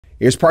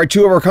Here's part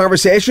 2 of our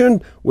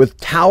conversation with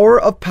Tower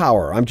of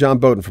Power. I'm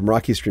John Beaudin from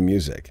Rock History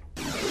Music.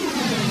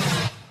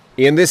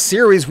 In this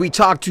series, we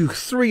talk to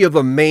 3 of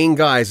the main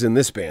guys in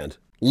this band.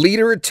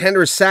 Leader,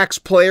 tenor sax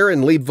player,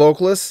 and lead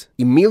vocalist,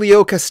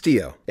 Emilio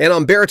Castillo. And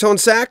on baritone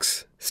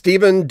sax,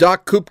 Stephen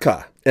Doc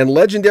Kupka. And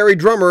legendary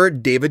drummer,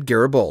 David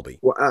Garibaldi.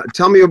 Well,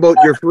 tell me about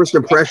your first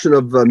impression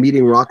of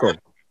meeting Rocco.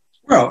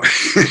 Well,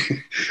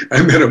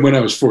 I met him when I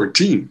was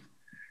 14.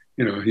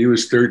 You know, he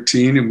was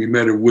 13 and we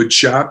met at wood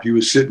shop. He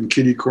was sitting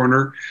kitty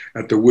corner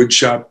at the wood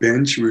shop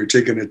bench. We were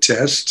taking a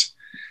test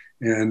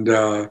and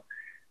the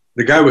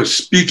guy was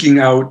speaking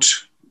out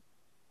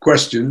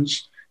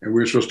questions and we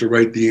were supposed to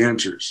write the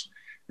answers.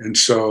 And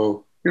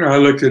so, you know, I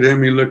looked at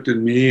him, he looked at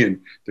me, and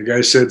the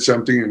guy said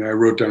something and I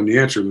wrote down the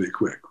answer really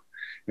quick.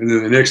 And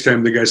then the next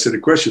time the guy said a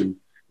question,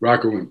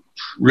 Rocco went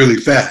really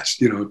fast,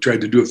 you know,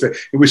 tried to do it fast.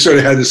 And we sort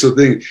of had this little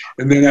thing.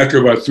 And then after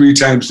about 3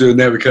 times doing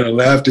that, we kind of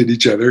laughed at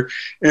each other.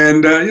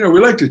 And, you know, we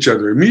liked each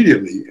other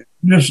immediately.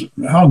 Just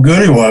how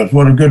good he was.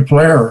 What a good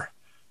player.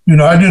 You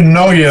know, I didn't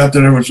know yet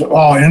that it was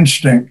all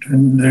instinct.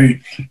 And,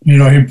 you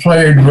know, he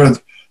played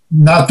with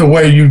not the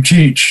way you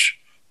teach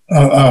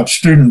a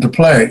student to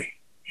play.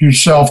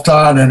 He's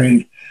self-taught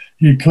and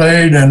he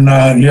played and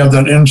he had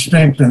that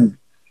instinct. And,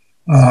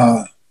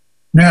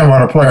 man,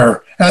 what a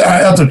player.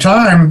 At the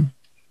time,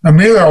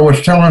 Emilio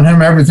was telling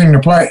him everything to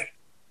play.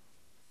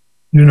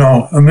 You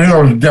know,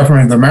 Emilio was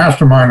definitely the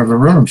mastermind of the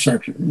rhythm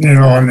section, you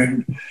know,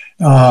 and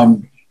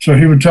so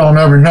he would tell him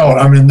every note.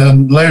 I mean,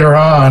 then later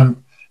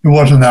on, it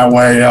wasn't that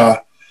way.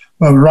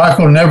 But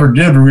Rocco never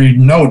did read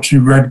notes. He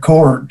read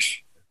chords.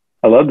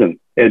 I loved them.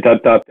 I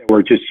thought they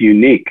were just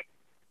unique.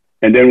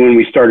 And then when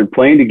we started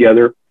playing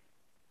together,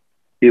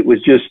 it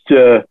was just,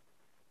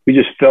 we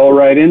just fell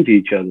right into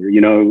each other, you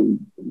know,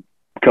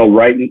 fell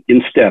right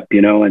in step,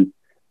 you know, and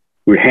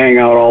we hang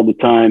out all the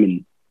time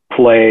and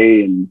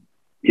play. And,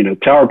 you know,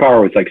 Tower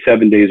Power was like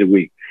 7 days a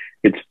week.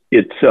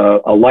 It's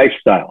a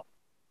lifestyle,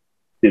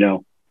 you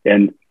know,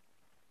 and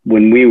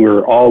when we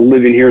were all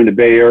living here in the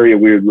Bay Area,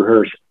 we would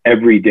rehearse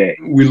every day.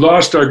 We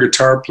lost our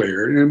guitar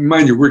player. And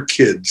mind you, we're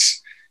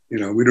kids, you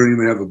know, we don't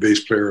even have a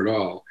bass player at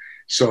all.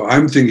 So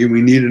I'm thinking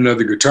we need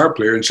another guitar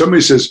player. And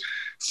somebody says,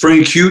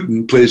 Frank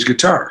Houghton plays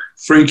guitar.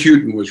 Frank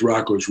Houghton was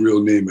Rocco's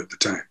real name at the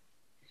time.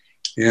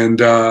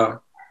 And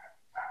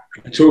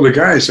I told the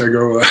guys, I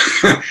go,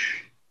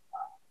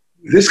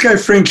 this guy,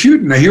 Frank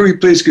Houghton, I hear he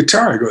plays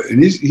guitar. I go,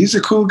 and he's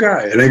a cool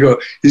guy. And I go,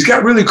 he's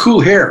got really cool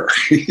hair.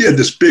 He had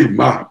this big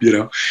mop, you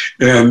know.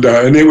 And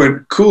they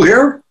went, cool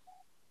hair?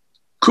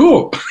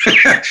 Cool.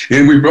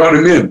 And we brought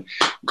him in.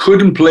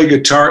 Couldn't play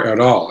guitar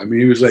at all. I mean,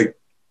 he was like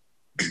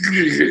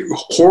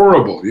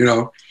horrible, you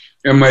know.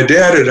 And my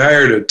dad had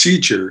hired a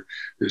teacher,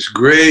 this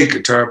great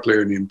guitar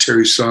player named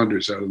Terry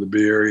Saunders out of the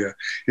Bay Area.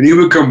 And he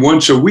would come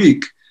once a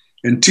week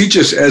and teach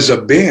us as a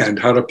band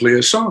how to play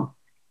a song.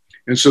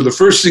 And so the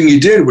first thing he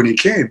did when he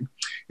came,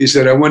 he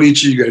said, I want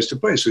each of you guys to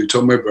play. So he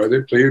told my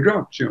brother, play your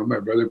drums. You know, my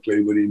brother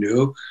played what he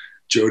knew.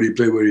 Jody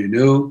played what he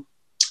knew.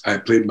 I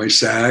played my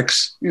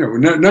sax. You know,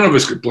 none of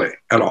us could play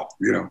at all,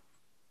 you know.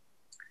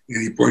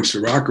 And he points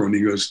to Rocco and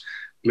he goes,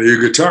 play your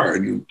guitar.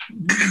 And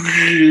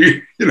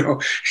you know,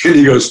 and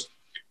he goes,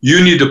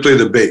 you need to play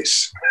the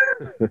bass.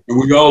 And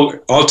we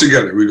all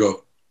together, we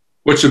go,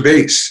 what's a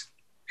bass?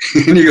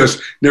 And he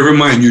goes, never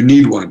mind, you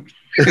need one.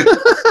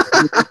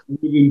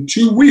 Within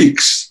 2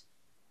 weeks,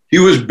 he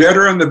was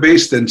better on the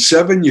bass than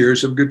 7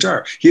 years of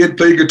guitar. He had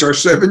played guitar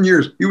 7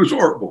 years. He was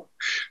horrible.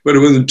 But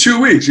within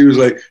 2 weeks, he was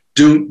like,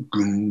 doom,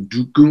 doom,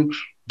 doom, doom,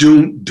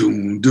 doom,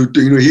 doom, doom.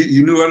 You know,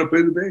 he knew how to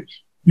play the bass.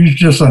 He's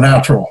just a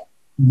natural,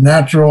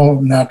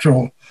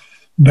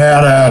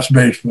 badass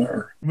bass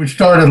player. We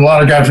started, a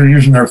lot of guys were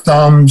using their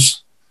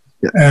thumbs,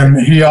 and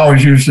he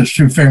always used his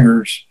 2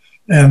 fingers.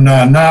 And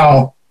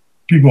now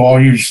people all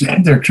use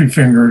their 2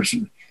 fingers.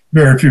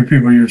 Very few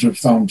people use their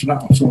thumbs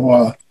now.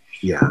 So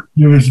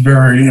he was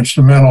very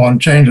instrumental in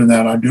changing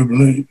that, I do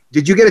believe.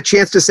 Did you get a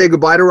chance to say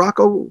goodbye to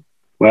Rocco?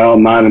 Well,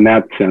 not in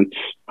that sense.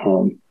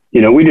 You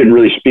know, we didn't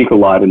really speak a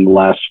lot in the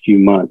last few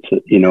months,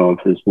 you know, of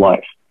his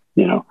life,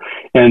 you know.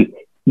 And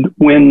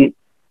when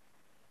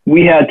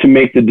we had to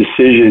make the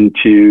decision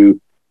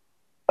to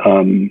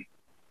tell him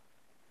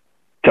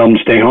to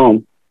stay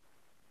home,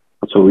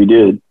 that's what we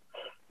did.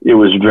 It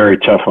was very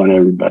tough on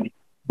everybody,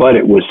 but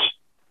it was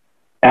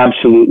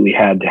absolutely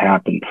had to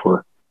happen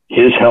for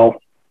his health,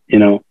 you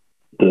know,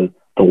 the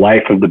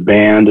life of the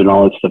band and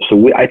all that stuff.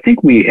 So I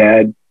think we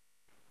had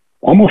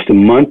almost a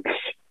month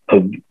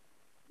of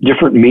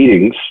different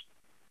meetings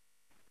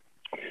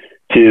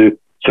so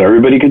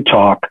everybody could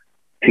talk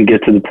and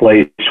get to the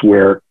place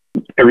where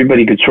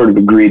everybody could sort of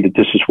agree that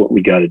this is what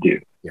we got to do.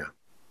 Yeah.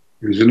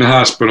 He was in the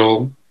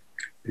hospital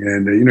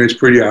and, you know, he's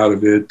pretty out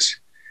of it.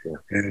 Yeah.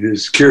 And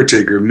his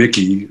caretaker,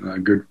 Mickey,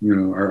 good, you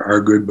know, our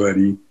good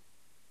buddy,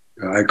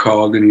 I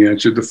called and he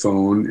answered the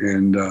phone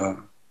and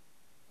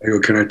I go,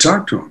 can I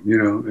talk to him? You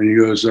know, and he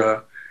goes,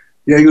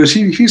 yeah, he goes,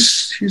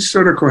 he's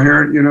sort of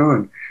coherent, you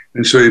know,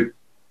 and so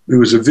it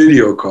was a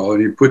video call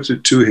and he puts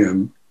it to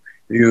him.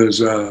 He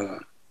goes,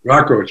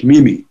 Rocco, it's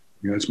Mimi.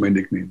 You know, that's my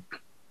nickname.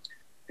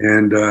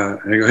 And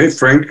I go, hey,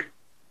 Frank.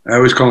 I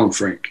always call him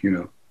Frank, you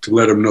know, to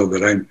let him know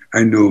that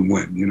I knew him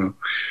when, you know.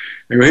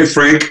 I go, hey,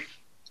 Frank.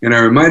 And I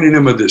reminded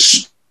him of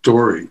this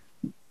story.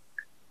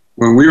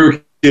 When we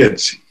were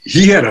kids,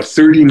 he had a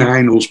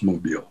 39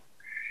 Oldsmobile.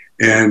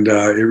 And,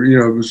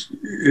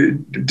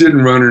 it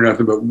didn't run or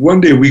nothing, but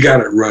one day we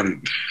got it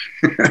running.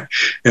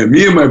 And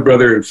me and my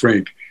brother and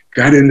Frank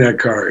got in that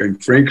car,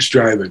 and Frank's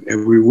driving,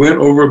 and we went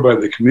over by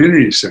the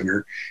community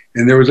center,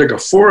 and there was like a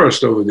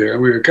forest over there,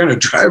 and we were kind of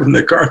driving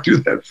the car through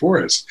that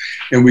forest.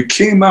 And we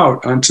came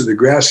out onto the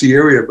grassy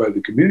area by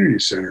the community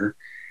center,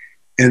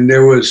 and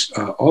there was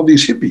all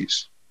these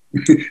hippies.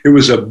 It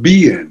was a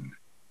be-in.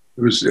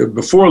 It was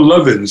before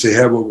Love-ins, they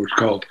had what was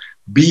called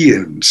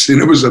be-ins, and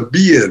it was a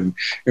be-in,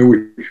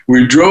 and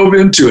we drove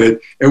into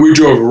it, and we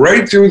drove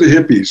right through the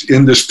hippies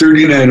in this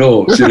 39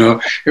 O's, you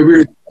know, and we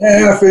were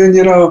laughing,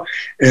 you know,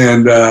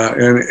 and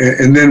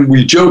then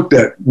we joked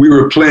that we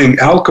were playing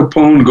Al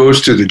Capone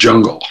Goes to the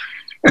Jungle.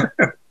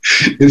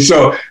 And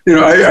so, you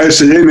know, I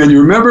said, hey, man,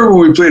 you remember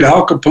when we played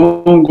Al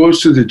Capone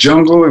Goes to the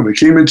Jungle and we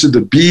came into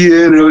the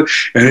be-in,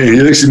 and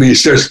he looks at me,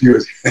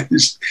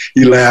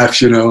 he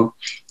laughs, you know.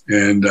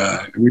 And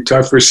we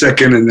talked for a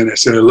second, and then I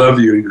said, I love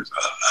you. And he goes,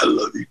 oh, I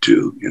love you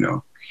too, you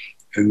know.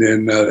 And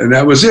then, and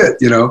that was it,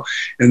 you know.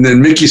 And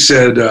then Mickey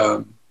said,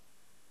 you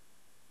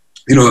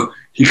know,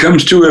 he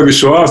comes to every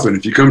so often.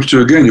 If he comes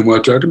to again, you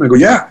want to talk to him? I go,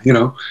 yeah, you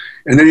know.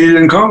 And then he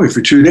didn't call me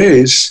for 2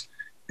 days.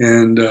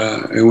 And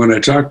when I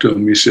talked to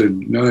him, he said,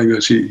 no, he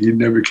goes, he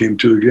never came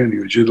to again. He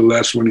goes, you're the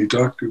last one he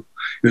talked to.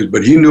 He goes,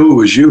 but he knew it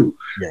was you.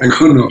 Yeah. I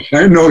go, no,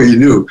 I know he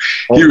knew.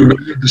 Oh. He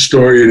remembered the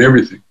story and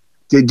everything.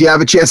 Did you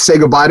have a chance to say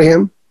goodbye to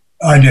him?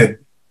 I did.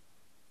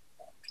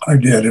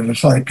 It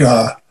was like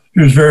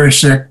he was very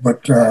sick,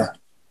 but yeah,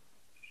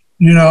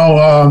 he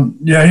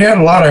had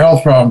a lot of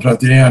health problems at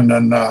the end,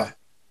 and yeah,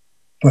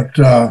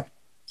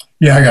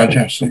 I got a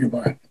chance to say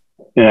goodbye.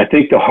 And I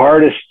think the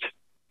hardest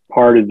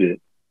part of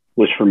it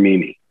was for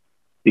Mimi,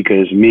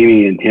 because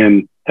Mimi and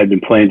him had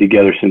been playing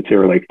together since they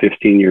were like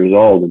 15 years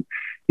old, and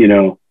you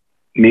know,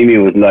 Mimi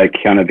was like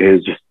kind of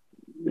his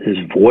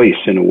voice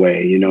in a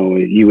way, you know.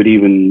 He would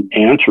even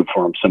answer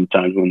for him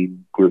sometimes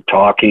when we were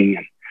talking,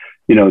 and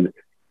you know,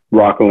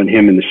 Rocco and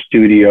him in the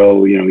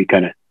studio, you know, he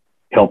kind of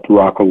helped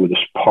Rocco with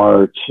his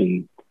parts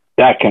and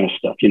that kind of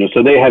stuff, you know.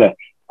 So they had a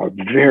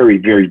very,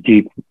 very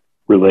deep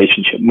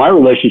relationship. My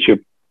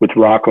relationship with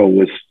Rocco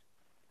was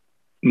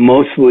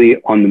mostly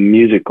on the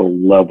musical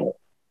level,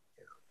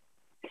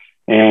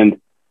 and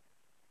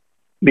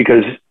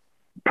because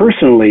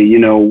personally, you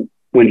know,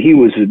 when he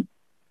was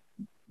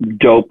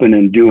doping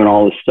and doing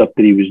all the stuff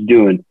that he was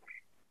doing,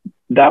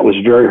 that was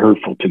very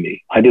hurtful to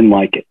me. I didn't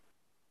like it,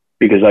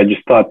 because I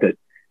just thought that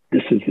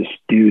this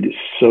dude is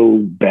so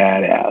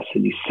badass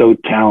and he's so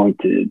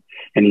talented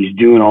and he's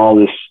doing all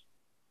this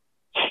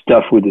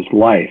stuff with his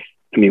life.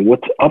 I mean,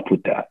 what's up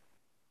with that?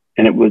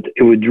 And it was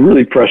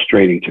really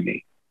frustrating to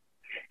me.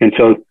 And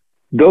so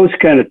those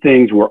kind of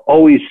things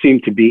always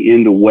seemed to be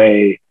in the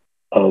way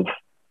of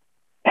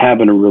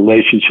having a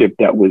relationship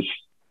that was,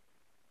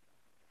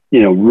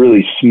 you know,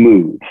 really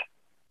smooth.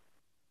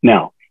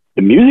 Now,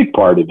 the music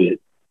part of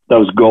it, that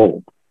was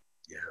gold.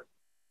 Yeah.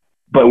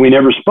 But we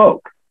never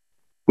spoke.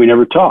 We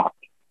never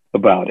talked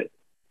about it.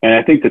 And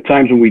I think the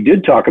times when we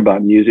did talk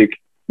about music,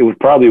 it was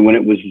probably when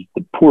it was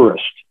the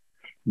poorest.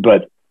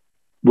 But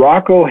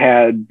Rocco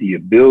had the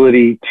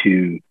ability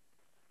to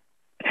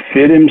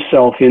fit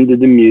himself into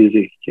the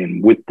music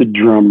and with the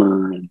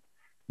drummer, and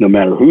no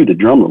matter who the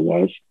drummer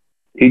was,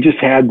 he just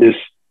had this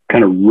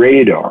kind of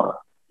radar,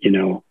 you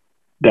know,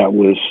 that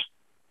was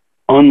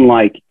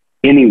unlike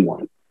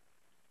anyone.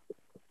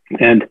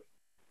 And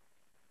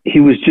he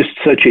was just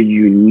such a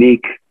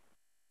unique,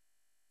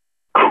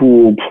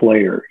 cool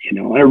player, you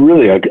know,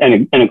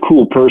 and a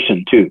cool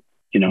person too.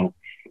 You know,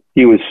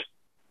 he was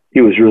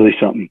really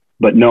something.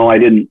 But no, I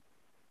didn't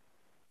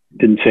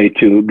say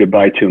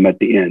goodbye to him at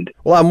the end.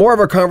 We'll have more of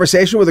our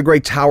conversation with the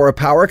great Tower of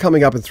Power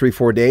coming up in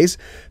 3-4 days.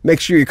 Make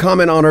sure you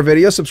comment on our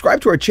video, subscribe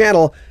to our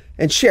channel,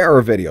 and share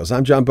our videos.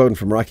 I'm John Beaudin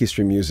from Rocky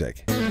Stream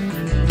Music.